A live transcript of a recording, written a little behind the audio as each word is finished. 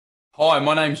Hi,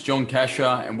 my name's John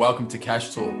Casher and welcome to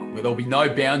Cash Talk, where there'll be no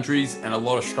boundaries and a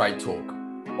lot of straight talk.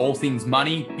 All things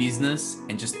money, business,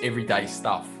 and just everyday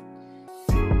stuff.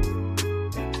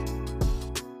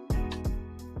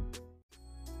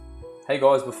 Hey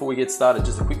guys, before we get started,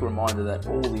 just a quick reminder that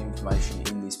all the information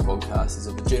in this podcast is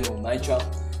of a general nature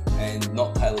and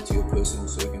not tailored to your personal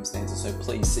circumstances. So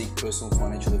please seek personal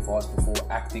financial advice before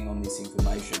acting on this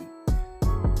information.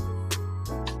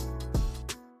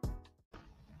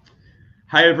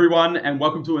 Hey everyone, and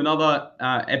welcome to another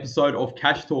episode of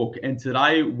Cash Talk. And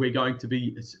today we're going to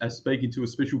be speaking to a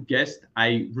special guest,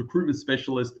 a recruitment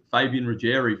specialist, Fabian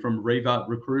Ruggieri from Riva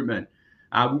Recruitment.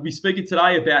 We'll be speaking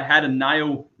today about how to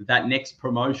nail that next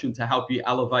promotion to help you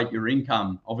elevate your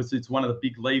income. Obviously, it's one of the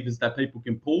big levers that people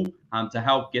can pull to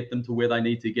help get them to where they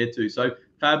need to get to. So,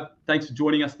 Fab, thanks for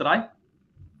joining us today.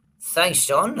 Thanks,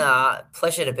 John.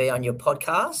 Pleasure to be on your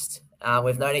podcast.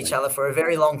 We've known each other for a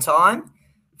very long time.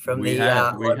 From the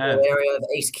local area of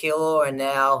East Killor and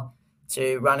now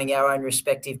to running our own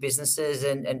respective businesses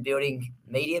and building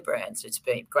media brands. It's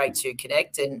been great to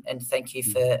connect and thank you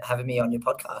for having me on your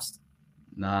podcast.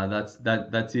 No,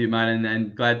 that's it, man,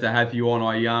 and glad to have you on.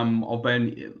 I've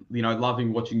been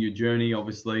loving watching your journey.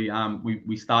 Obviously,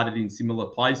 we started in similar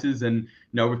places, and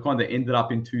we've kind of ended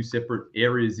up in two separate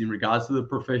areas in regards to the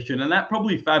profession, and that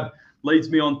probably, Fab, leads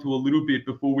me on to a little bit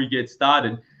before we get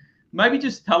started. Maybe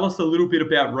just tell us a little bit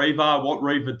about Riva, what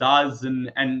Riva does, and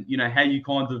how you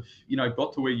kind of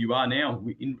got to where you are now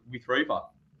with Riva.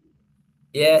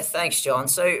 Yeah, thanks, John.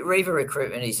 So Riva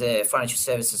Recruitment is a financial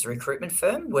services recruitment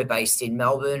firm. We're based in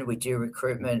Melbourne. We do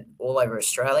recruitment all over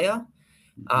Australia.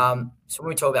 So when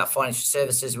we talk about financial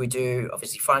services, we do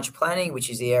obviously financial planning, which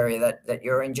is the area that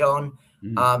you're in, John.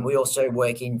 We also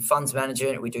work in funds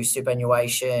management. We do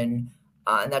superannuation.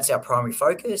 And that's our primary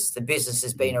focus. The business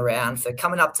has been around for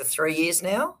coming up to 3 years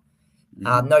now.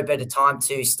 No better time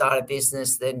to start a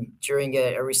business than during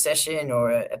a recession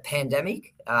or a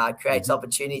pandemic. Creates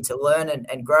opportunity to learn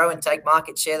and grow and take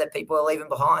market share that people are leaving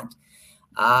behind.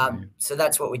 So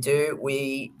that's what we do.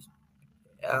 We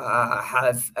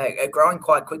are growing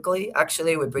quite quickly.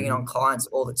 Actually, we're bringing on clients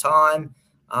all the time.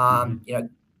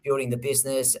 Building the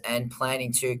business and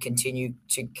planning to continue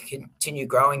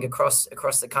growing across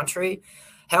the country.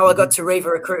 How I got to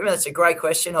Riva Recruitment, that's a great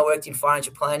question. I worked in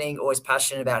financial planning, always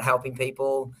passionate about helping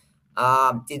people.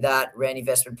 Did that, ran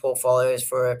investment portfolios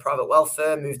for a private wealth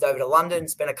firm, moved over to London,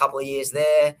 spent a couple of years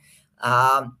there,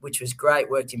 which was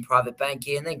great, worked in private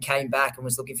banking, and then came back and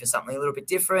was looking for something a little bit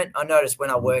different. I noticed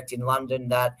when I worked in London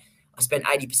that I spent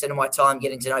 80% of my time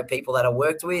getting to know people that I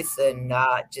worked with and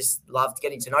just loved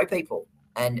getting to know people.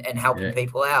 And helping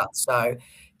people out. So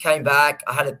came back.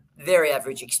 I had a very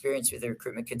average experience with a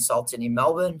recruitment consultant in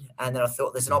Melbourne. And then I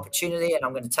thought there's an opportunity and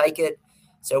I'm going to take it.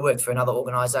 So I worked for another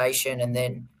organization and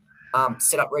then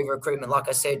set up Riva Recruitment, like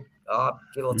I said,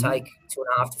 give or take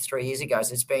 2.5 to 3 years ago.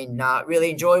 So it's been really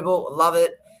enjoyable. I love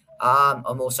it.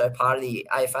 I'm also part of the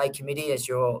AFA committee as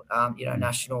your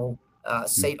national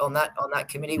seat on that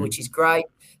committee, which is great.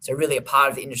 So really a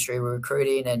part of the industry we're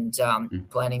recruiting and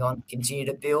planning on continue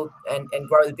to build and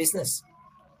grow the business.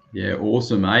 Yeah,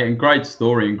 awesome, mate. And great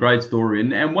story.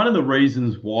 And one of the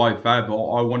reasons why, Fab,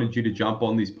 I wanted you to jump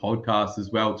on this podcast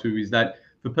as well too, is that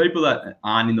for people that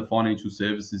aren't in the financial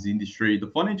services industry,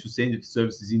 the financial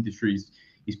services industry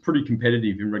is pretty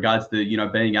competitive in regards to,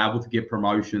 being able to get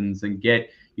promotions and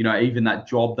get, even that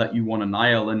job that you want to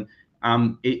nail. And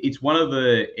it's one of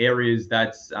the areas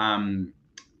that's,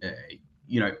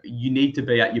 you need to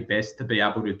be at your best to be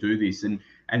able to do this.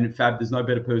 And Fab, there's no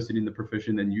better person in the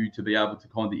profession than you to be able to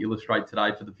kind of illustrate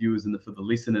today for the viewers and for the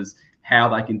listeners how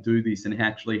they can do this and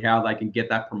actually how they can get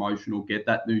that promotion or get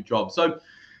that new job. So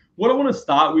what I want to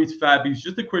start with, Fab, is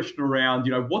just a question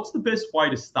around, what's the best way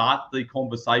to start the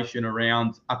conversation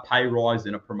around a pay rise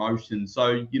and a promotion?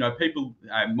 So, people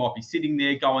might be sitting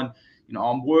there going,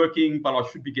 I'm working, but I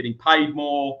should be getting paid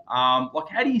more.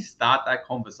 How do you start that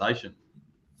conversation?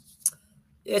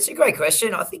 Yeah, it's a great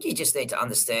question. I think you just need to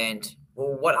understand,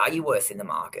 well, what are you worth in the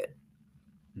market?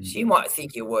 So you might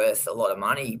think you're worth a lot of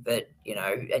money, but,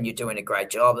 and you're doing a great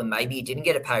job and maybe you didn't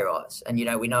get a pay rise. And,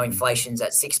 we know inflation's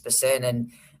at 6%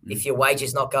 and if your wage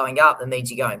is not going up, that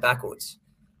means you're going backwards.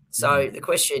 So the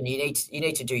question, you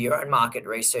need to do your own market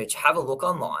research, have a look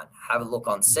online, have a look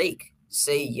on Seek,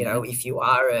 see, if you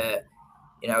are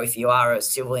a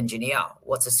civil engineer,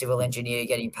 what's a civil engineer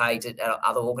getting paid at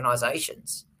other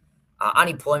organizations?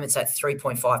 Unemployment's at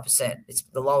 3.5%. It's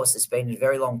the lowest it's been in a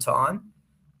very long time.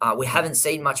 We haven't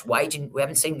seen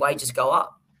wages go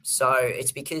up. So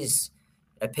it's because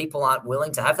people aren't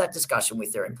willing to have that discussion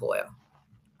with their employer.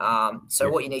 So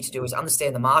what you need to do is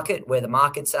understand the market, where the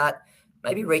market's at,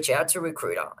 maybe reach out to a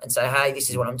recruiter and say, hey, this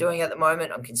is what I'm doing at the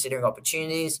moment. I'm considering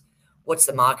opportunities. What's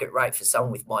the market rate for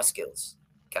someone with my skills?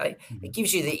 Okay. It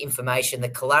gives you the information, the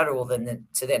collateral,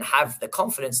 to then have the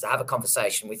confidence to have a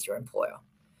conversation with your employer.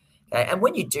 Okay. And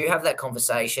when you do have that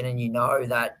conversation and you know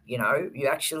that, you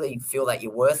actually feel that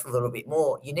you're worth a little bit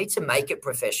more, you need to make it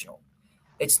professional.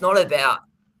 It's not about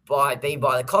being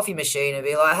by the coffee machine and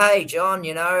be like, hey, John,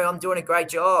 I'm doing a great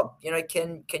job.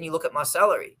 Can you look at my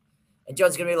salary? And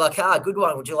John's going to be like, good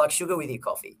one. Would you like sugar with your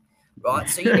coffee? Right.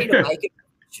 So you need to make it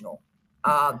professional.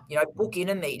 Book in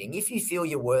a meeting. If you feel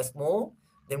you're worth more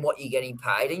than what you're getting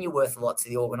paid and you're worth a lot to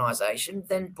the organization,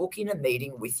 then book in a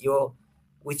meeting with your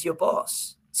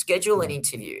boss. Schedule an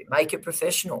interview. Make it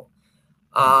professional.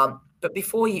 But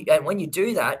when you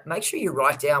do that, make sure you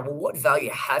write down, well, what value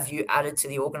have you added to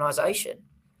the organization?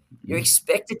 You're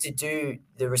expected to do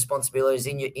the responsibilities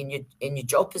in your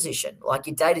job position, like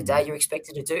your day-to-day you're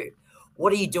expected to do.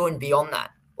 What are you doing beyond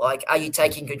that? Like, are you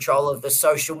taking control of the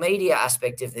social media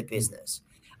aspect of the business?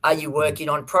 Are you working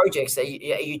on projects? Are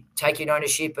you taking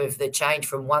ownership of the change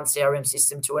from one CRM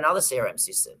system to another CRM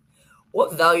system?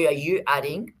 What value are you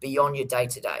adding beyond your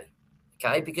day-to-day?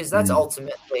 Okay, because that's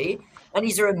ultimately, and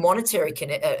is there a monetary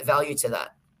value to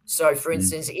that? So, for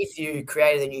instance, if you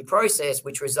created a new process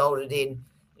which resulted in,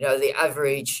 the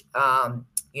average,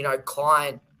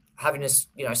 client having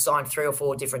to, sign 3 or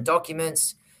 4 different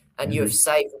documents, and you have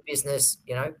saved the business,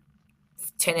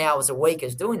 10 hours a week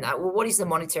as doing that. Well, what is the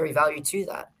monetary value to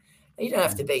that? And you don't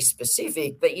have to be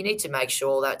specific, but you need to make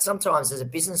sure that sometimes as a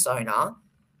business owner,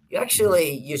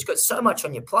 you've got so much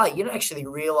on your plate, you don't actually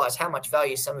realize how much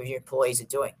value some of your employees are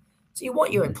doing. So you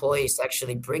want your employees to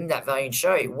actually bring that value and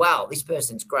show you, wow, this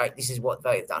person's great. This is what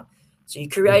they've done. So you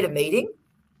create a meeting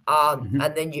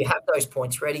and then you have those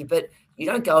points ready, but you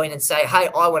don't go in and say, hey,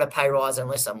 I want a pay rise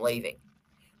unless I'm leaving.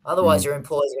 Otherwise, your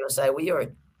employees are going to say, well,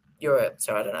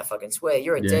 sorry, I don't know if I can swear,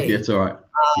 you're a D. Yeah, it's all right.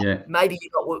 Maybe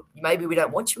we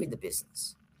don't want you in the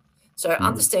business. So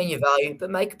understand your value, but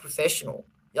make it professional.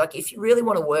 Like, if you really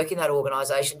want to work in that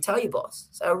organization, tell your boss.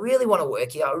 Say, I really want to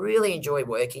work here. I really enjoy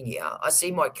working here. I see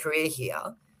my career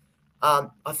here.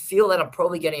 I feel that I'm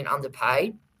probably getting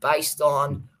underpaid based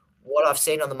on what I've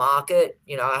seen on the market.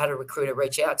 I had a recruiter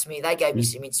reach out to me. They gave me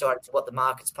some insight into what the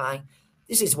market's paying.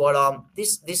 This is what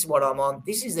I'm on.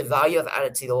 This is the value I've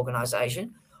added to the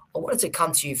organization. I wanted to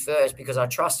come to you first because I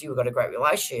trust you. We've got a great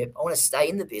relationship. I want to stay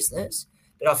in the business,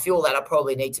 but I feel that I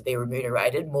probably need to be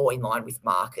remunerated more in line with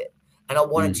market. And I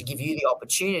wanted to give you the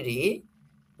opportunity,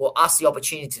 or us the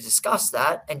opportunity, to discuss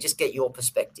that and just get your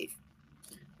perspective.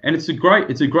 And it's a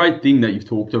great thing that you've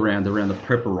talked around the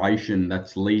preparation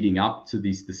that's leading up to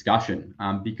this discussion,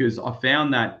 because I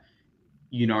found that,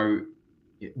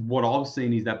 what I've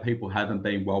seen is that people haven't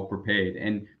been well prepared,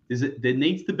 and there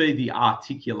needs to be the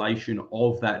articulation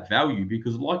of that value,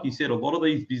 because like you said, a lot of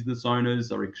these business owners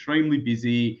are extremely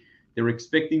busy. They're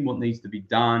expecting what needs to be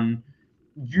done.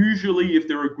 Usually, if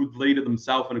they're a good leader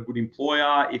themselves and a good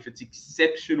employer, if it's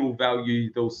exceptional value,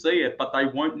 they'll see it, but they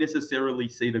won't necessarily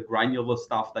see the granular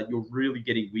stuff that you're really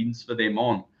getting wins for them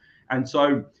on. And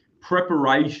so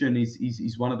preparation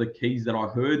is one of the keys that I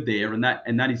heard there, and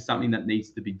that is something that needs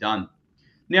to be done.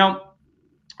 Now,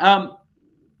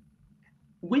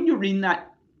 when you're in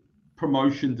that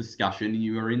promotion discussion and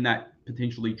you are in that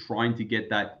potentially trying to get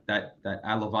that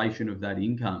elevation of that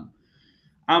income,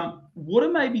 what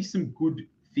are maybe some good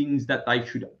things that they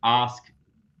should ask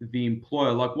the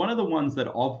employer? Like, one of the ones that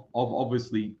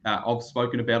I've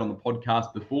spoken about on the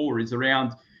podcast before is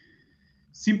around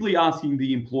simply asking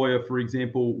the employer, for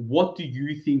example, what do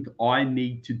you think I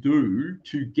need to do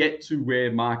to get to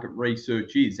where market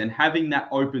research is? And having that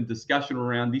open discussion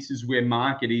around, this is where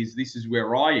market is, this is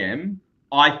where I am.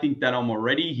 I think that I'm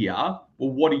already here. Well,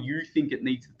 what do you think it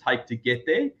needs to take to get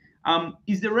there?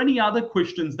 Is there any other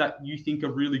questions that you think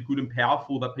are really good and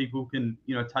powerful that people can,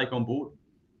 take on board?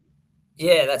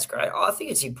 Yeah, that's great. I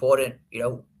think it's important,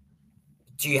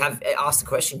 ask the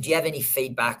question, do you have any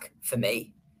feedback for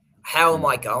me? How am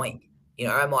I going?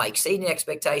 Am I exceeding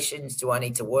expectations? Do I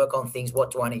need to work on things?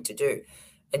 What do I need to do?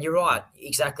 And you're right,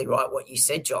 exactly right what you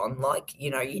said, John. Like,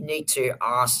 you need to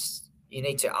ask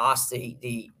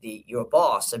your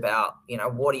boss about,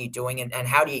 what are you doing and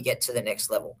how do you get to the next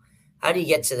level? How do you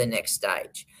get to the next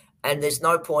stage? And there's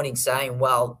no point in saying,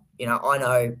 well, I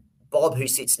know Bob who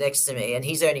sits next to me and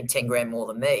he's earning 10 grand more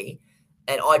than me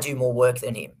and I do more work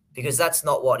than him, because that's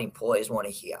not what employers want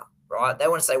to hear, right? They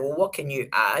want to say, well, what can you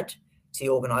add to the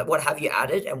organization? What have you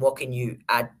added and what can you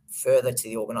add further to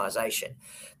the organization?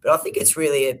 But I think it's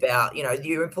really about,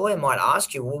 your employer might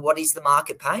ask you, well, what is the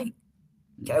market paying?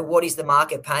 Okay, what is the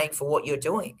market paying for what you're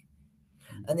doing?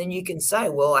 And then you can say,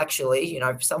 well, actually, you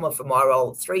know, someone for my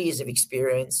role, 3 years of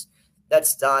experience,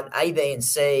 that's done A, B, and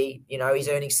C, you know, he's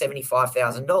earning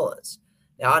 $75,000.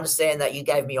 Now, I understand that you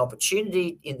gave me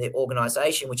opportunity in the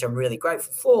organization, which I'm really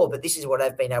grateful for, but this is what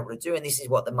I've been able to do, and this is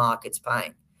what the market's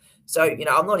paying. So, you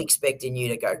know, I'm not expecting you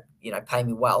to go, you know, pay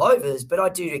me well overs, but I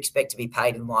do expect to be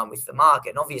paid in line with the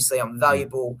market. And obviously, I'm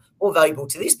more valuable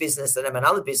to this business than I'm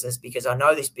another business because I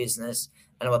know this business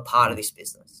and I'm a part of this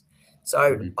business.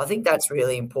 So I think that's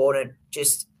really important.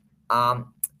 Just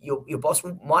your boss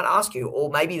might ask you, or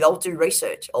maybe they'll do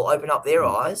research. I'll open up their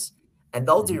eyes and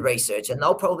they'll do research, and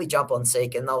they'll probably jump on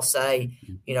Seek and they'll say,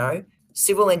 you know,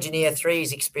 civil engineer, 3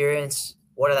 years experience,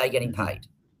 what are they getting paid?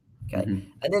 Okay.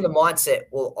 And then the mindset,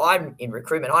 well, I'm in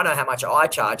recruitment. I know how much I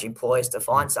charge employers to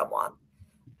find someone.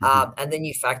 And then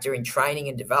you factor in training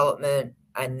and development,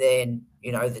 and then,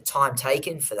 you know, the time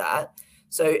taken for that.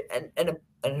 So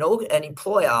an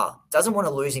employer doesn't want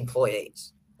to lose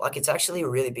employees. Like, it's actually a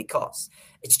really big cost.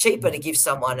 It's cheaper to give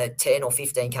someone a 10 or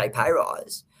 15K pay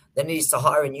rise than it is to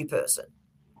hire a new person.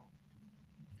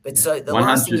 But so the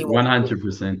last thing you want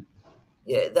 100%.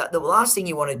 the last thing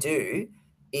you want to do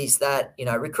is that, you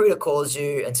know, recruiter calls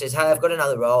you and says, hey, I've got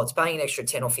another role. It's paying an extra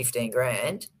 10 or 15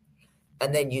 grand.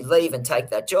 And then you leave and take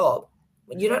that job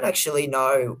when you don't actually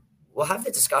know. Well, have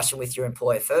the discussion with your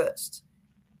employer first.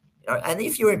 You know, and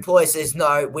if your employer says,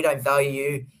 no, we don't value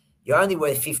you, you're only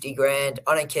worth 50 grand,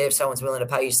 I don't care if someone's willing to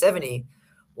pay you 70.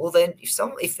 Well, then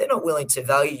if they're not willing to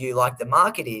value you like the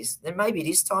market is, then maybe it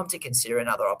is time to consider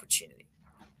another opportunity.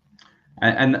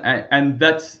 And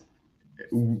that's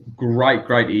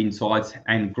great insights,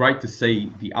 and great to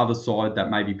see the other side that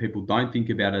maybe people don't think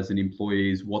about as an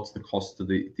employee is what's the cost to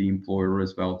the employer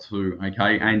as well too.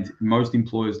 Okay. And most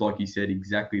employers, like you said,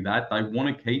 exactly that. They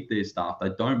want to keep their staff.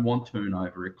 They don't want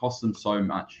turnover. It costs them so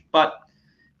much. But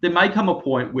there may come a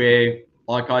point where,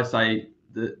 like I say,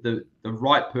 the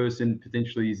right person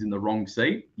potentially is in the wrong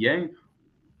seat. Yeah.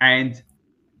 And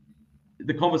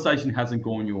the conversation hasn't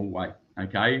gone your way.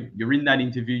 Okay, you're in that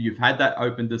interview, you've had that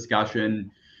open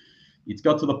discussion. It's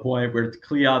got to the point where it's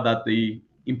clear that the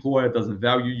employer doesn't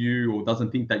value you or doesn't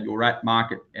think that you're at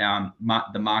market,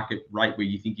 the market rate where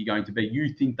you think you're going to be.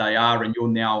 You think they are, and you're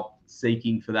now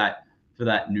seeking for that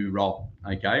new role.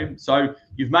 Okay, so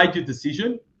you've made your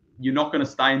decision. You're not going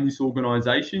to stay in this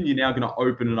organization. You're now going to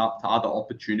open it up to other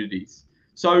opportunities.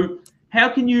 So how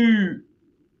can you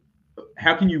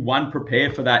one,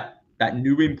 prepare for that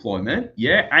new employment?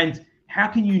 Yeah, and how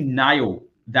can you nail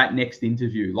that next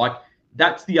interview? Like,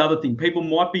 that's the other thing. People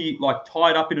might be like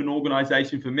tied up in an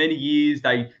organization for many years.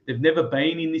 They've never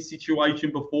been in this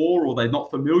situation before, or they're not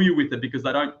familiar with it because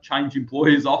they don't change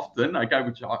employers often. Okay,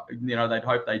 which, you know, they'd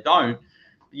hope they don't.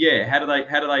 Yeah, how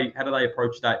do they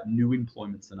approach that new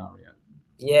employment scenario?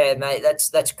 Yeah, mate,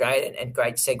 that's great, and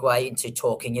great segue into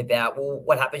talking about, well,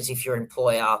 what happens if your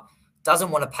employer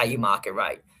doesn't want to pay you market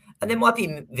rate? And there might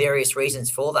be various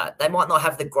reasons for that. They might not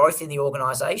have the growth in the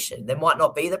organization. There might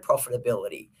not be the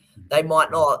profitability. They might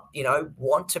not, you know,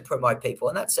 want to promote people,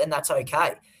 and that's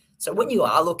okay. So when you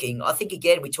are looking, I think,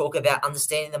 again, we talk about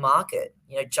understanding the market,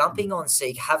 you know, jumping on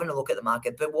Seek, having a look at the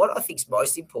market. But what I think is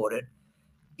most important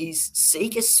is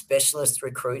seek a specialist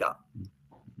recruiter,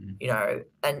 you know,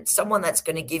 and someone that's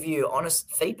going to give you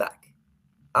honest feedback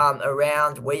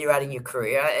around where you're at in your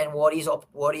career and what is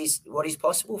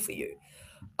possible for you.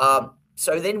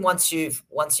 So then once you've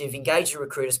engaged a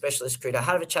recruiter, specialist recruiter,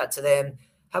 have a chat to them,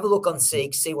 have a look on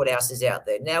Seek, see what else is out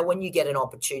there. Now, when you get an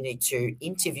opportunity to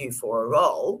interview for a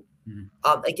role,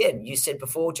 again, you said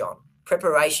before, John,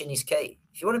 preparation is key.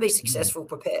 If you want to be successful,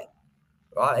 prepare,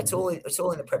 right? It's all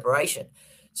in the preparation.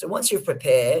 So once you've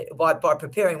prepared, by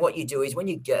preparing, what you do is when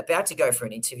you're about to go for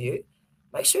an interview,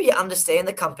 make sure you understand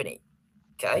the company,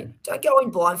 okay? Don't go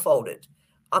in blindfolded.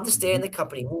 Understand the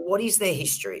company. Well, what is their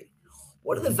history?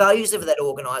 What are the values of that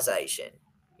organization?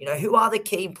 You know, who are the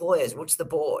key employers? What's the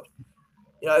board?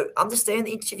 You know, understand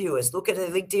the interviewers. Look at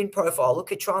their LinkedIn profile.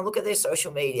 Try and look at their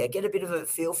social media. Get a bit of a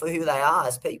feel for who they are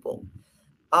as people.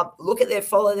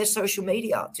 Follow their social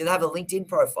media. Do they have a LinkedIn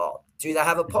profile? Do they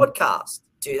have a podcast?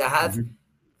 Do they have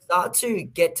start to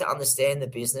get to understand the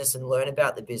business and learn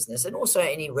about the business, and also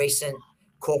any recent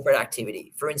corporate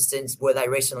activity? For instance, were they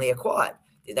recently acquired?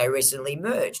 Did they recently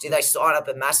merge? Did they sign up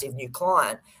a massive new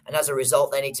client? And as a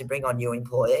result, they need to bring on new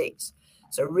employees.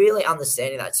 So really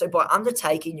understanding that. So by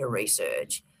undertaking your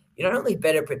research, you're not only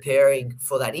better preparing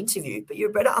for that interview, but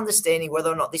you're better understanding whether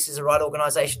or not this is the right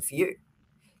organization for you.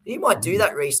 You might do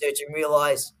that research and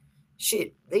realize,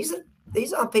 shit, these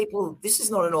aren't people. This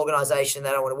is not an organization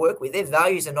that I want to work with. Their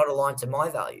values are not aligned to my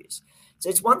values. So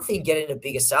it's one thing getting a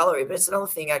bigger salary, but it's another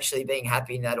thing actually being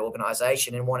happy in that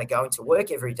organization and want to go into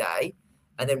work every day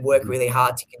and then work really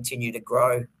hard to continue to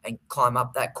grow and climb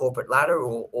up that corporate ladder,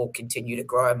 or continue to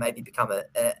grow and maybe become a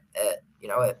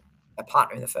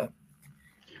partner in the firm.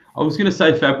 I was going to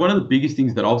say, Fab, one of the biggest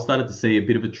things that I've started to see a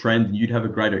bit of a trend, and you'd have a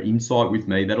greater insight with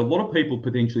me, that a lot of people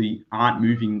potentially aren't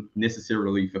moving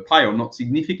necessarily for pay, or not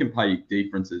significant pay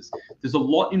differences. There's a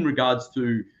lot in regards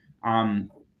to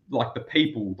like the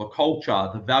people, the culture,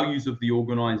 the values of the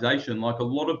organisation. Like a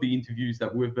lot of the interviews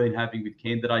that we've been having with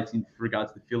candidates in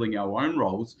regards to filling our own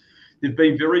roles, they've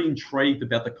been very intrigued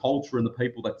about the culture and the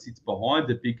people that sits behind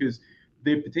it, because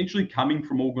they're potentially coming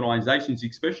from organisations,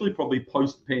 especially probably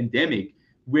post-pandemic,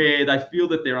 where they feel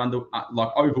that they're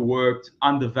overworked,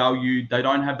 undervalued. They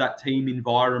don't have that team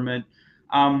environment.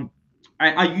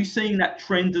 Are you seeing that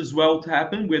trend as well to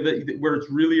happen, where it's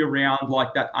really around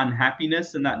like that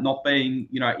unhappiness and that not being,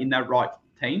 in that right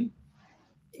team?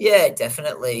 Yeah,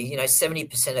 definitely.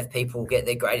 70% of people get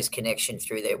their greatest connection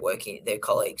through their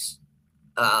colleagues.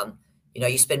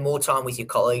 You spend more time with your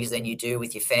colleagues than you do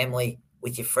with your family,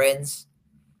 with your friends,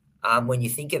 when you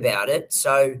think about it.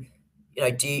 So,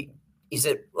 is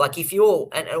it like if you're,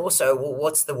 and also, well,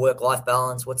 what's the work-life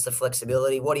balance? What's the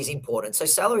flexibility? What is important? So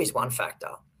salary is one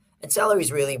factor, and salary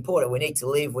is really important. We need to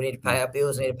live. We need to pay our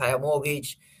bills. We need to pay our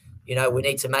mortgage. We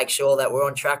need to make sure that we're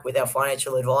on track with our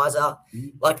financial advisor.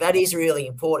 Like that is really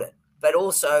important. But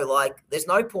also, like, there's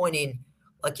no point in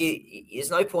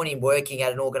working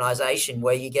at an organization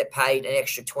where you get paid an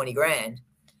extra 20 grand,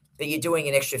 but you're doing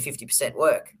an extra 50%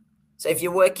 work. So if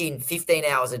you're working 15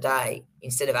 hours a day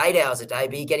instead of 8 hours a day,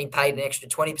 but you're getting paid an extra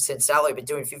 20% salary, but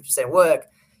doing 50% work,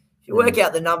 if you work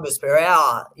out the numbers per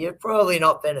hour, you're probably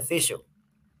not beneficial.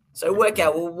 So work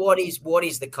out, well, what is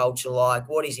the culture like?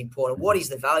 What is important? What is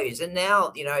the values? And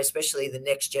now, especially the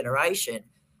next generation,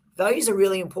 values are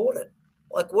really important.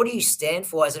 Like, what do you stand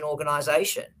for as an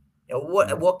organization?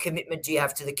 What commitment do you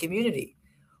have to the community?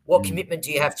 What commitment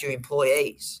do you have to your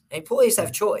employees? And employees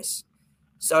have choice.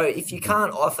 So if you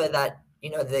can't offer that,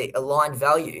 the aligned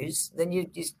values, then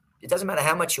it doesn't matter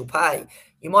how much you'll pay.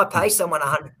 You might pay someone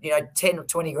 100, 10 or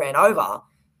 20 grand over,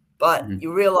 but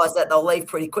you realize that they'll leave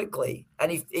pretty quickly.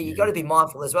 And if you got to be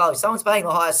mindful as well. If someone's paying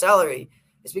a higher salary,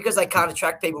 it's because they can't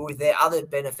attract people with their other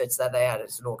benefits that they had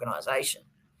as an organization.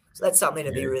 So that's something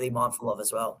to be really mindful of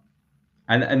as well.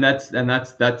 And that's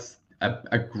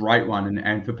a great one.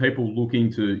 And for people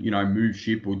looking to, move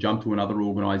ship or jump to another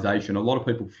organization, a lot of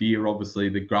people fear, obviously,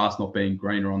 the grass not being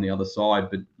greener on the other side.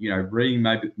 But,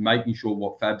 making sure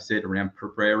what Fab said around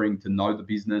preparing to know the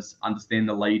business, understand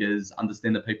the leaders,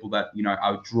 understand the people that,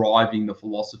 are driving the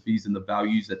philosophies and the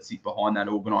values that sit behind that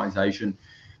organization.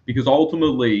 Because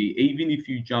ultimately, even if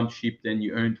you jump ship and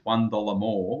you earned $1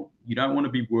 more, you don't want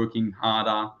to be working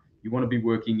harder. You want to be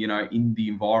working, in the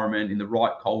environment, in the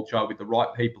right culture, with the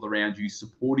right people around you,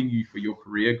 supporting you for your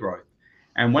career growth.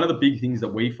 And one of the big things that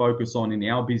we focus on in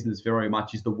our business very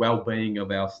much is the well-being of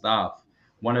our staff.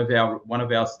 One of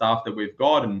our staff that we've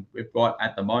got, and we've got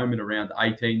at the moment around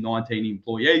 18, 19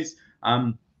 employees,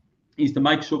 is to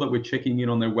make sure that we're checking in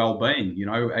on their well-being.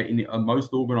 In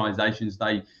most organizations,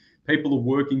 people are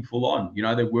working full on.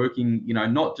 They're working,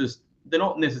 they're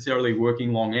not necessarily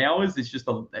working long hours. It's just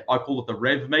I call it the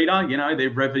rev meter.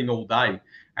 They're revving all day.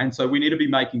 And so we need to be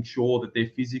making sure that their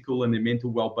physical and their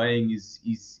mental well-being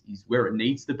is where it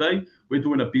needs to be. We're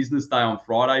doing a business day on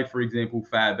Friday, for example,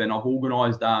 Fab, and I've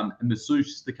organised a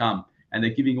masseuse to come, and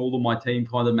they're giving all of my team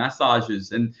kind of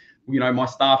massages. And, my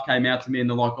staff came out to me and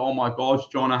they're like, oh my gosh,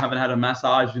 John, I haven't had a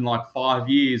massage in like 5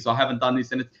 years. I haven't done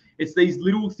this. And it's these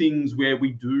little things where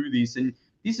we do this. And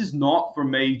this is not for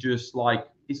me just like,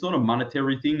 it's not a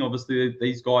monetary thing. Obviously,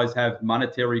 these guys have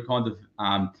monetary kind of,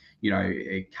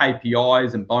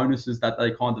 KPIs and bonuses that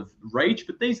they kind of reach.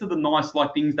 But these are the nice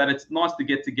things that it's nice to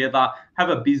get together, have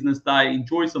a business day,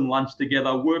 enjoy some lunch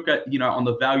together, work at, on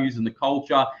the values and the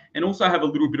culture, and also have a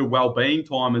little bit of well-being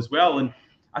time as well. And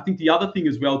I think the other thing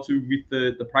as well too, with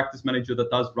the practice manager that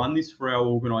does run this for our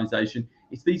organisation,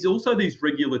 it's these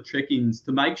regular check-ins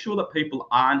to make sure that people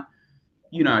aren't,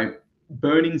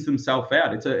 burning themselves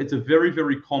out. It's a very,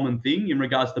 very common thing in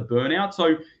regards to burnout.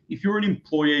 So if you're an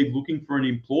employee looking for an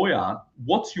employer,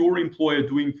 what's your employer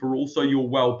doing for also your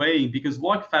well-being? Because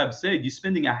like Fab said, you're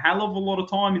spending a hell of a lot of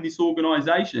time in this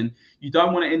organization. You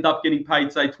don't want to end up getting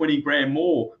paid, say, 20 grand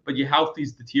more, but your health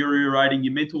is deteriorating.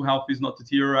 Your mental health is not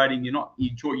deteriorating.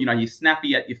 You're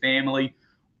snappy at your family,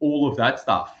 all of that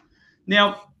stuff.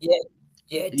 Now,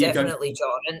 Yeah, definitely,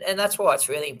 John. And that's why it's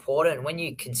really important when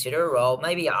you consider a role,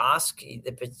 maybe ask, and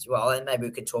maybe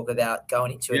we could talk about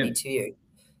going into an interview,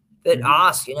 but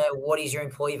ask, what is your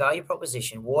employee value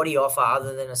proposition? What do you offer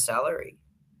other than a salary?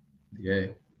 Yeah.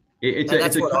 It's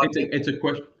a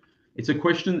question. it's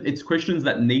questions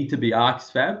that need to be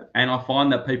asked, Fab. And I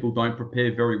find that people don't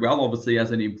prepare very well, obviously,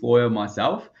 as an employer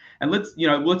myself. And let's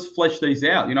flesh these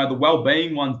out. The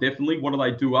well-being ones, definitely. What do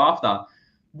they do after?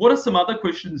 What are some other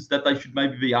questions that they should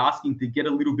maybe be asking to get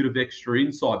a little bit of extra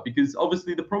insight? Because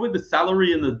obviously probably the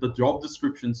salary and the job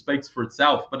description speaks for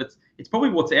itself, but it's probably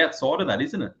what's outside of that,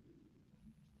 isn't it?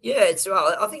 Yeah,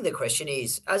 I think the question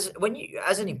is, as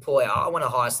an employer, I want to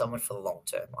hire someone for the long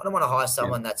term. I don't want to hire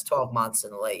someone that's 12 months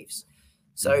and leaves.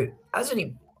 So as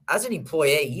an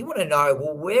employee, you want to know,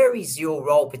 well, where is your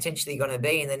role potentially going to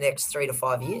be in the next 3 to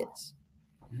 5 years?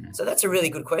 So that's a really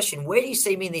good question. Where do you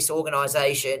see me in this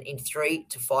organization in 3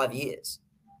 to 5 years?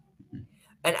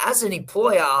 And as an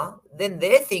employer, then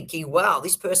they're thinking, wow,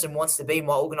 this person wants to be in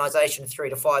my organization in 3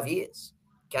 to 5 years.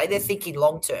 Okay, they're thinking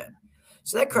long term.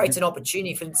 So that creates an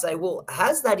opportunity for them to say, well,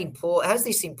 has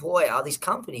this employer, this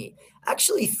company,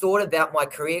 actually thought about my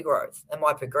career growth and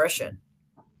my progression?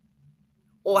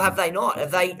 Or have they not?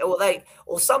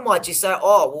 Or some might just say,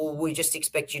 oh, well, we just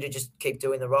expect you to just keep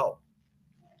doing the role.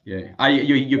 Yeah,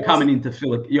 you're coming in to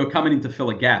fill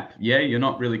a gap. Yeah, you're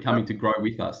not really coming to grow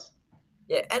with us.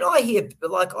 Yeah, and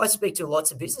I speak to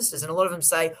lots of businesses, and a lot of them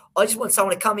say, I just want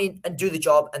someone to come in and do the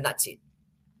job, and that's it.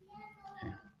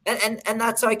 And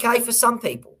that's okay for some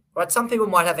people, right? Some people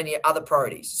might have any other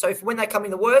priorities. So when they come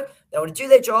into work, they want to do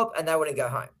their job and they want to go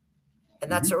home,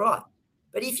 and that's all right.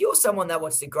 But if you're someone that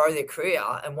wants to grow their career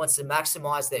and wants to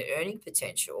maximize their earning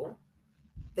potential,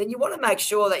 then you want to make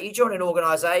sure that you join an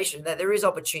organization that there is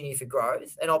opportunity for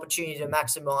growth and opportunity to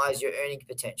maximize your earning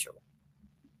potential.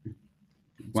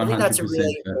 So I think that's a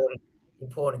really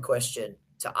important question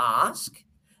to ask,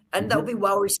 and they'll be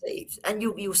well received. And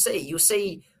you'll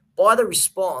see by the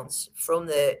response from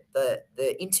the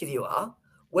interviewer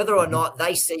whether or not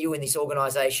they see you in this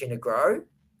organization to grow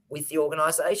with the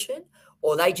organization,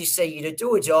 or they just see you to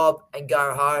do a job and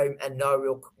go home and no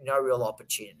real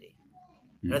opportunity.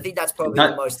 And I think that's probably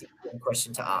the most important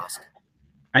question to ask.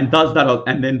 And does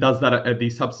that the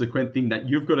subsequent thing that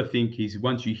you've got to think is,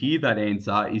 once you hear that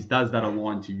answer, is does that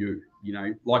align to you?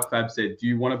 Like Fab said, do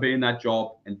you want to be in that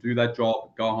job and do that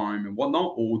job, go home and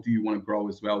whatnot, or do you want to grow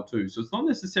as well too? So it's not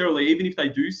necessarily, even if they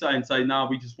do say, no,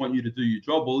 we just want you to do your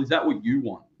job. Well, is that what you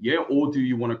want? Yeah, or do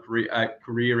you want a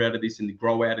career out of this and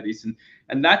grow out of this?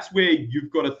 And that's where you've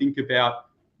got to think about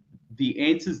the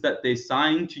answers that they're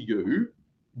saying to you.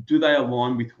 Do they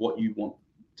align with what you want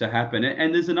to happen?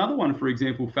 And there's another one, for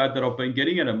example, Fab, that I've been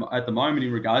getting at the moment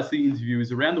in regards to the interview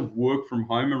is around the work from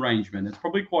home arrangement. It's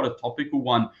probably quite a topical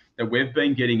one that we've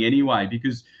been getting anyway,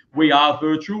 because we are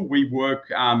virtual, we work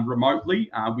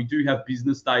remotely. We do have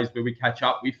business days where we catch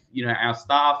up with, our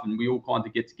staff, and we all kind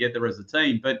of get together as a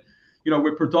team. But,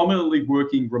 we're predominantly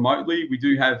working remotely. We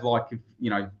do have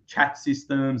chat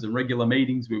systems and regular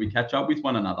meetings where we catch up with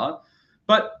one another.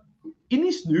 But in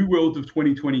this new world of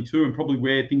 2022 and probably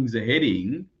where things are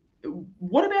heading,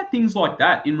 what about things like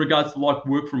that in regards to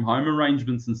work from home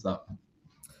arrangements and stuff?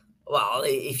 Well,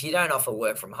 if you don't offer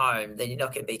work from home, then you're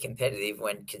not going to be competitive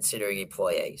when considering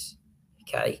employees.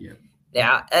 Okay. Yeah.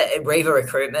 Now, at Riva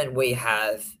Recruitment, we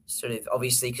have sort of,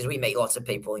 obviously, because we meet lots of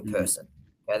people in person.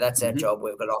 Okay, that's our job.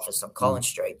 We've got an office on Collins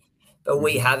Street. But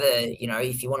we have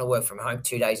if you want to work from home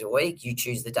 2 days a week, you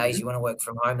choose the days you want to work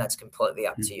from home. That's completely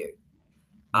up to you.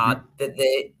 But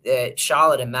the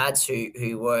Charlotte and Mads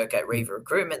who work at Riva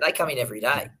Recruitment, they come in every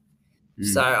day.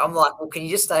 So I'm like, well, can you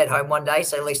just stay at home one day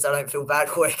so at least I don't feel bad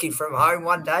working from home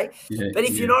one day? But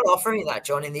if you're not offering that,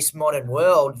 John, in this modern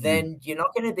world, then you're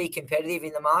not going to be competitive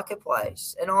in the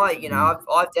marketplace. And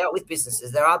I've dealt with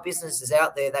businesses. There are businesses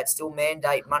out there that still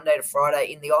mandate Monday to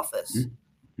Friday in the office.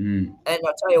 And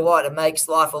I'll tell you what, it makes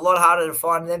life a lot harder to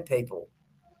find them people,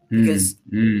 because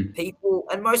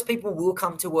most people will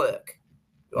come to work.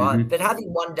 Right. But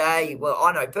having one day, well,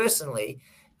 I know personally,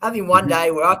 having one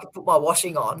day where I can put my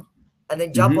washing on and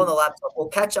then jump on the laptop or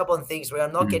catch up on things where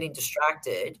I'm not getting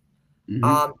distracted,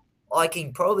 I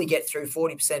can probably get through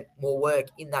 40% more work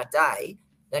in that day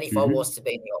than if I was to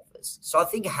be in the office. So I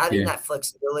think having that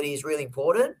flexibility is really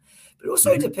important, but it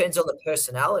also depends on the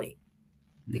personality.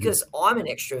 Because I'm an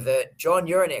extrovert, John,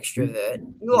 you're an extrovert.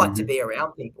 You like to be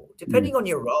around people, depending on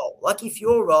your role. Like if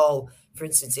your role, for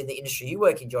instance, in the industry you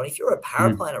work in, John, if you're a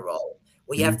paraplanner role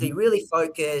where you have to be really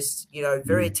focused,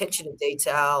 very attention to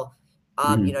detail,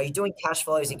 you're doing cash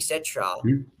flows, etc.,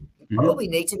 you probably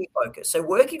need to be focused. So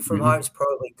working from home is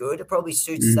probably good. It probably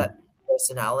suits that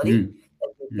personality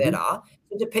better.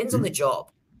 It depends on the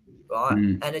job, right?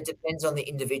 And it depends on the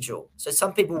individual. So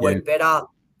some people work better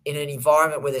in an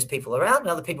environment where there's people around, and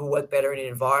other people work better in an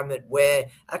environment where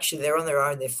actually they're on their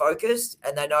own, they're focused,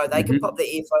 and they know they can pop their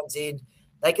earphones in,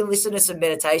 they can listen to some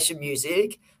meditation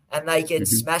music, and they can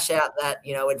smash out that,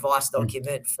 advice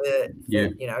document for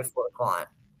the client.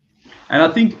 And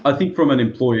I think from an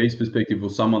employee's perspective, or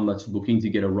someone that's looking to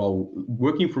get a role,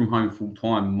 working from home full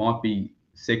time might be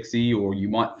sexy, or you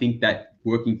might think that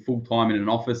working full time in an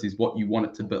office is what you want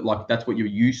it to be, like that's what you're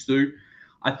used to.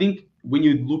 I think when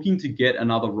you're looking to get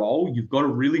another role, you've got to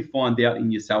really find out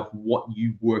in yourself what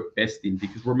you work best in.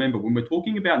 Because remember, when we're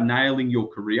talking about nailing your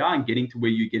career and getting to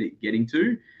where you getting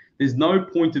to, there's no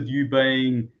point of you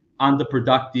being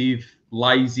underproductive,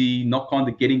 lazy, not kind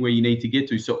of getting where you need to get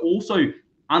to. So also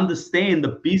understand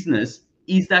the business.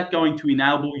 Is that going to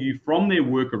enable you from their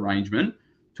work arrangement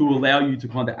to allow you to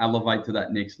kind of elevate to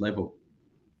that next level?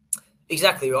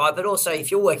 Exactly right. But also,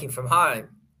 if you're working from home,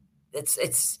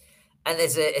 it's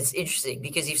interesting,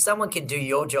 because if someone can do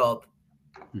your job,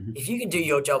 if you can do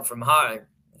your job from home,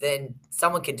 then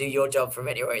someone can do your job from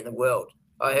anywhere in the world.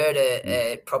 I heard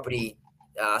a property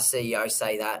CEO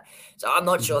say that. So I'm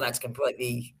not sure that's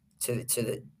completely to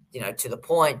the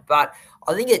point, but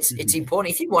I think it's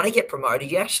important. If you want to get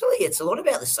promoted, it's a lot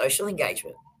about the social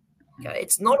engagement. Okay,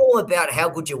 it's not all about how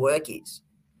good your work is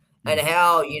and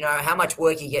how much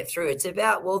work you get through. It's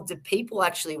about, well, do people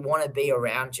actually want to be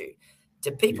around you?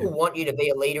 Do people want you to be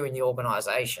a leader in the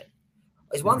organization?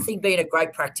 There's one thing being a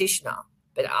great practitioner,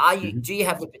 but do you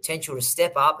have the potential to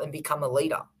step up and become a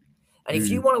leader? And if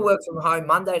you want to work from home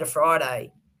Monday to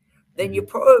Friday, then you're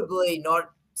probably not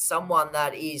someone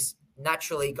that is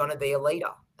naturally going to be a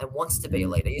leader and wants to be a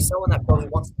leader. You're someone that probably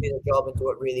wants to do the job and do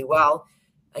it really well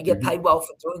and get paid well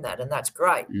for doing that, and that's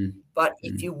great. But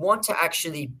if you want to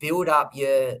actually build up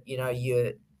your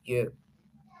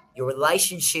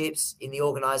relationships in the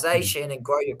organization and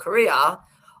grow your career,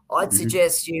 I'd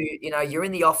suggest you're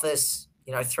in the office,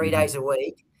 3 days a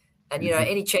week, and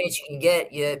any chance you can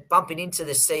get, you're bumping into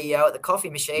the CEO at the coffee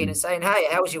machine and saying, "Hey,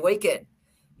 how was your weekend?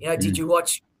 Did you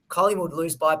watch Collingwood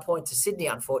lose by a point to Sydney?"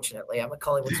 Unfortunately, I'm a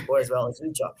Collingwood supporter as well as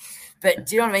you, John. But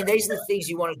do you know what I mean? These are the things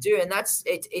you want to do, and that's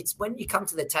it's when you come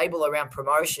to the table around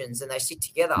promotions and they sit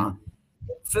together.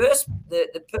 First,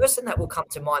 the person that will come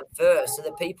to mind first are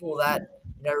the people that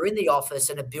are in the office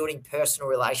and are building personal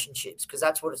relationships, because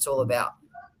that's what it's all about.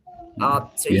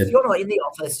 If you're not in the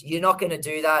office, you're not going to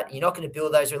do that. You're not going to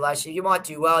build those relationships. You might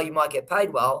do well, you might get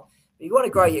paid well, but if you want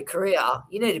to grow your career,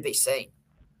 you need to be seen.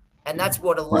 And that's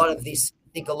what a lot of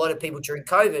people during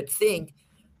COVID think,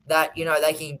 that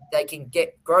they can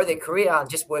grow their career and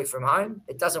just work from home.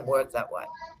 It doesn't work that way.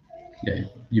 Yeah,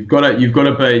 you've got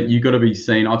to be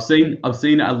seen. I've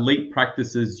seen elite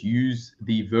practices use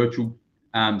the virtual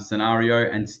scenario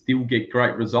and still get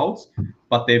great results,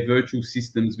 but their virtual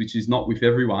systems, which is not with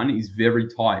everyone, is very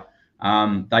tight.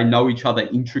 They know each other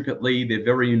intricately. They're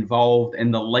very involved,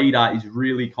 and the leader is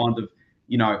really kind of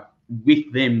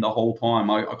with them the whole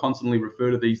time. I constantly refer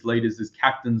to these leaders as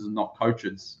captains and not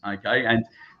coaches. Okay, and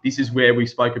this is where we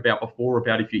spoke about before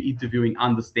about if you're interviewing,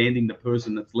 understanding the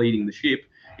person that's leading the ship.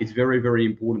 It's very, very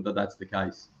important that that's the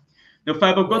case. Now,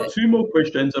 Fab, I've got two more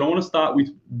questions, and I want to start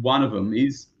with one of them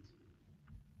is,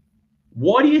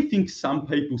 why do you think some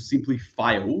people simply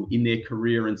fail in their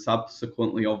career and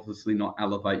subsequently obviously not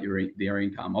elevate their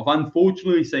income? I've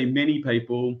unfortunately seen many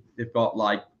people, they've got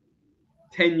like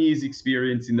 10 years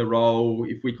experience in the role.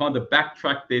 If we kind of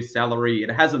backtrack their salary, it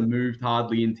hasn't moved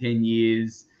hardly in 10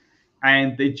 years,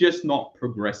 and they're just not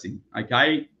progressing,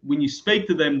 okay? When you speak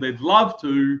to them, they'd love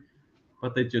to,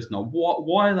 but they're just not.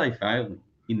 Why are they failing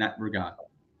in that regard?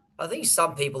 I think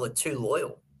some people are too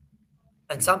loyal,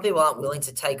 and some people aren't willing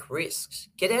to take risks.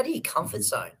 Get out of your comfort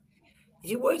zone. If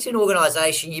you worked in an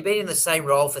organization, you've been in the same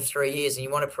role for 3 years and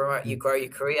you want to grow your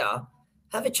career,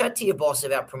 have a chat to your boss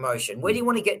about promotion. Where do you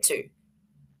want to get to?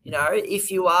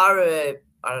 If you are a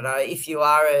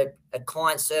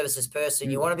client services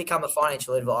person, you want to become a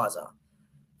financial advisor,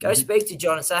 go speak to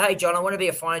John and say, "Hey, John, I want to be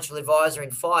a financial advisor in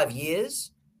 5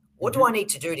 years. What do I need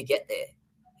to do to get there?"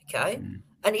 Okay.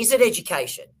 And is it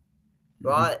education,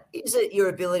 right? Is it your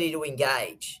ability to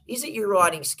engage? Is it your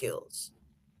writing skills?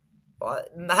 Right?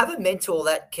 Have a mentor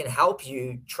that can help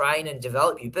you train and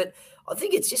develop you. But I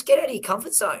think it's just get out of your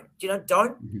comfort zone.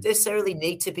 Don't necessarily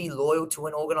need to be loyal to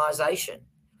an organization.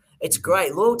 It's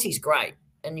great. Loyalty is great.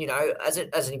 And, as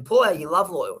an employer, you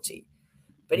love loyalty.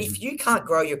 But if you can't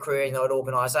grow your career in that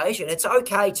organization, it's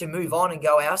okay to move on and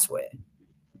go elsewhere.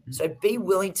 So be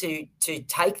willing to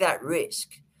take that risk.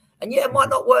 And it might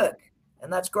not work.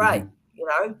 And that's great.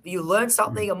 You learn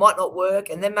something, it might not work.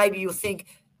 And then maybe you'll think,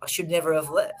 I should never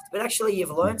have left. But actually, you've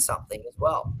learned something as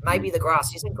well. Maybe the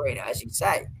grass isn't greener, as you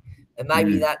say. And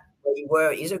maybe that where you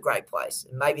were is a great place.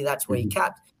 And maybe that's where you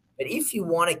capped. But if you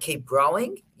want to keep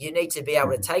growing, you need to be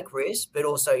able to take risks, but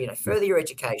also, further your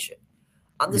education.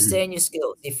 Understand your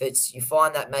skills. If you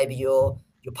find that maybe your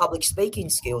public speaking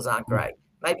skills aren't great,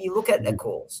 maybe you look at a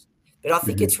course. But I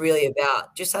think it's really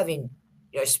about just having,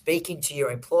 speaking to your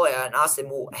employer and ask them,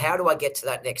 well, how do I get to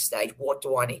that next stage? What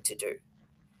do I need to do?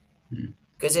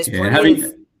 Because there's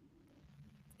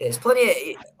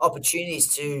plenty of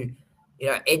opportunities to,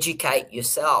 educate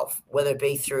yourself, whether it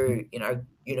be through,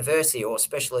 university or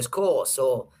specialist course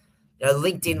or,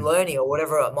 LinkedIn Learning or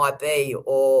whatever it might be,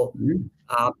 or,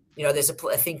 there's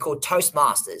a thing called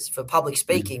Toastmasters for public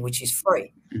speaking, which is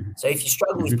free. So if you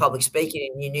struggle with public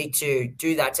speaking and you need to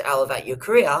do that to elevate your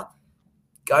career,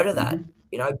 go to that.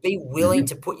 Be willing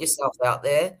to put yourself out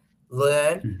there,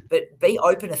 learn, but be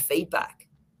open to feedback.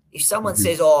 If someone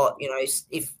says,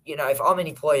 if I'm an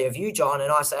employee of you, John,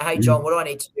 and I say, hey, John, what do I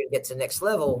need to do to get to the next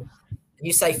level? And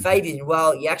you say, Fabian,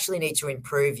 well, you actually need to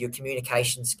improve your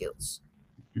communication skills.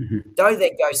 Don't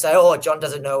then go say, oh, John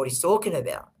doesn't know what he's talking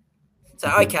about. So,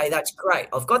 okay, that's great.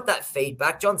 I've got that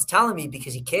feedback. John's telling me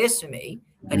because he cares for me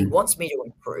and he wants me to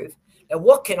improve. And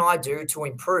what can I do to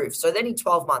improve? So then in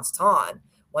 12 months' time,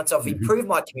 once I've improved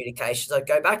my communications, I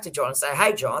go back to John and say,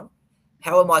 hey, John,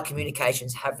 how are my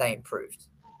communications? Have they improved?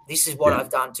 This is what I've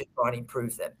done to try and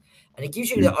improve them. And it gives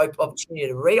you the opportunity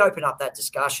to reopen up that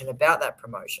discussion about that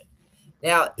promotion.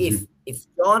 Now, if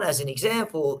John, as an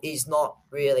example, is not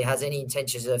really has any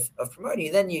intentions of promoting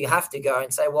you, then you have to go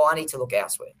and say, well, I need to look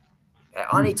elsewhere. Okay,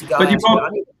 I need to go elsewhere. I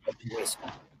need to take risk.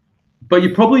 But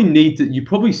you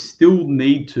probably still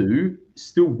need to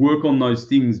work on those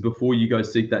things before you go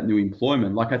seek that new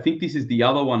employment. Like, I think this is the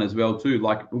other one as well too.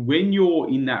 Like, when you're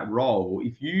in that role,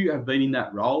 if you have been in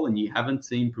that role and you haven't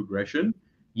seen progression,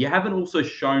 you haven't also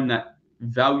shown that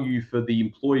value for the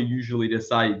employer usually to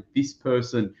say, this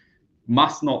person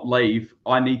must not leave,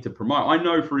 I need to promote. I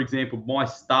know, for example, my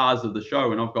stars of the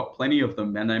show, and I've got plenty of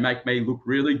them, and they make me look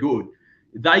really good.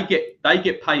 They get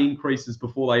pay increases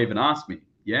before they even ask me.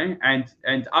 Yeah.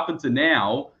 And up until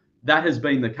now, that has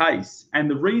been the case. And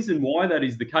the reason why that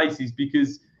is the case is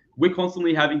because we're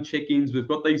constantly having check-ins. We've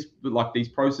got these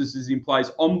processes in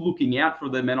place. I'm looking out for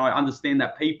them, and I understand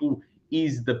that people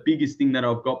is the biggest thing that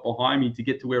I've got behind me to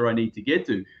get to where I need to get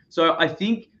to. So I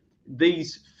think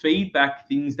these feedback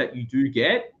things that you do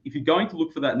get, if you're going to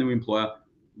look for that new employer,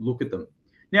 look at them.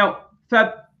 Now,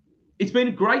 Fab, it's been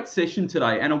a great session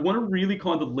today, and I want to really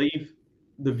kind of leave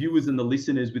the viewers and the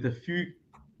listeners with a few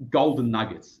golden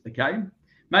nuggets, okay?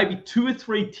 Maybe 2 or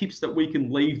 3 tips that we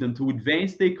can leave them to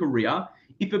advance their career,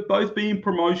 if it both be in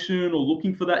promotion or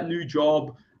looking for that new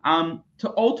job,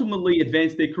 to ultimately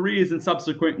advance their careers and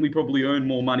subsequently probably earn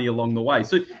more money along the way.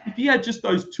 So if you had just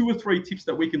those 2 or 3 tips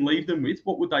that we can leave them with,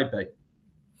 what would they be?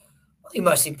 I think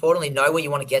most importantly, know where you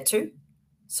want to get to.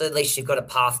 So at least you've got a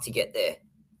path to get there.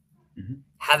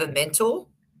 Have a mentor.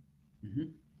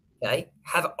 Okay.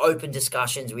 Have open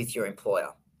discussions with your employer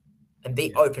and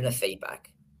be open to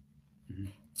feedback.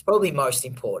 It's probably most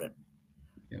important.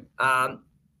 And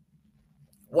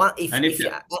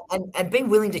be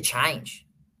willing to change.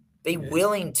 Be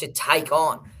willing to take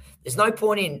on. There's no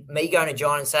point in me going to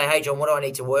John and say, hey, John, what do I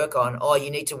need to work on? Oh,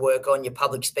 you need to work on your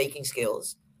public speaking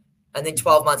skills. And then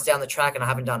 12 months down the track and I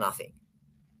haven't done nothing.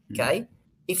 Okay.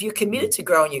 If you're committed to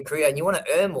growing your career and you want to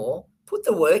earn more, put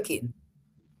the work in.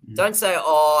 Don't say,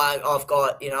 oh, I've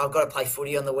got to play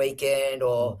footy on the weekend,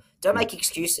 or don't make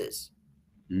excuses.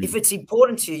 If it's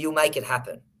important to you, you'll make it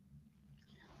happen.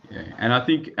 Yeah, and I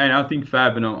think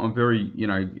Fab, and I'm very,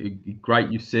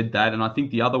 great you said that. And I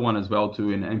think the other one as well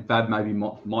too, and Fab maybe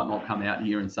might not come out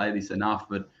here and say this enough,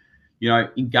 but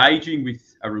engaging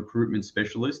with a recruitment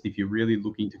specialist if you're really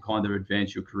looking to kind of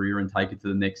advance your career and take it to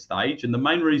the next stage. And the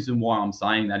main reason why I'm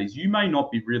saying that is you may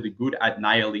not be really good at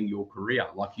nailing your career.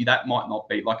 That might not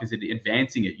be, like I said,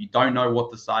 advancing it. You don't know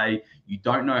what to say. You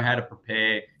don't know how to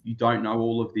prepare. You don't know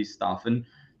all of this stuff. And,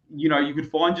 you could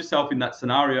find yourself in that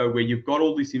scenario where you've got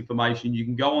all this information. You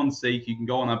can go on Seek, you can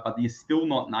go on that, but you're still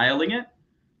not nailing it.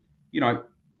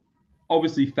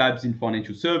 Obviously Fab's in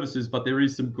financial services, but there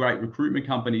is some great recruitment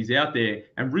companies out there,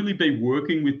 and really be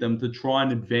working with them to try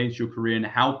and advance your career and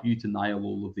help you to nail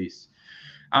all of this.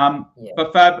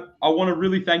 But Fab, I want to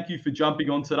really thank you for jumping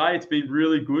on today. It's been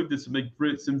really good. There's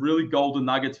some really golden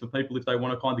nuggets for people if they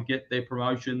want to kind of get their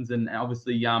promotions and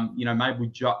obviously,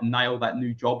 maybe nail that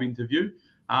new job interview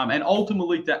and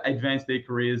ultimately to advance their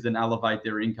careers and elevate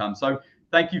their income. So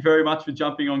thank you very much for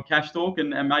jumping on Cash Talk.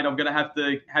 And mate, I'm going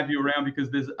to have you around because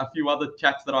there's a few other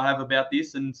chats that I have about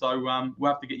this. And so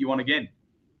we'll have to get you on again.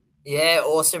 Yeah,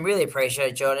 awesome. Really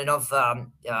appreciate it, John. And I've,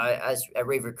 as a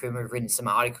Riva Recruitment, we've written some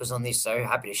articles on this, so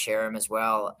happy to share them as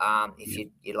well if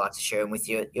you'd like to share them with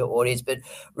your audience. But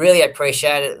really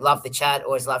appreciate it. Love the chat.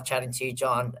 Always love chatting to you,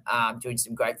 John. Doing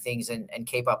some great things and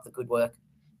keep up the good work.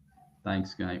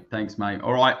 Thanks, mate. Thanks, mate.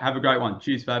 All right, have a great one.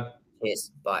 Cheers, Fab.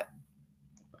 Cheers. Bye.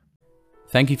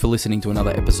 Thank you for listening to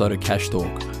another episode of Cash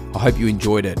Talk. I hope you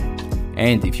enjoyed it.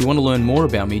 And if you want to learn more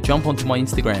about me, jump onto my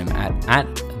Instagram at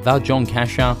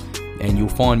thejohncasher, and you'll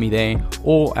find me there,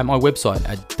 or at my website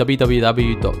at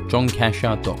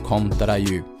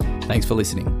www.johncasher.com.au. Thanks for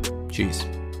listening. Cheers.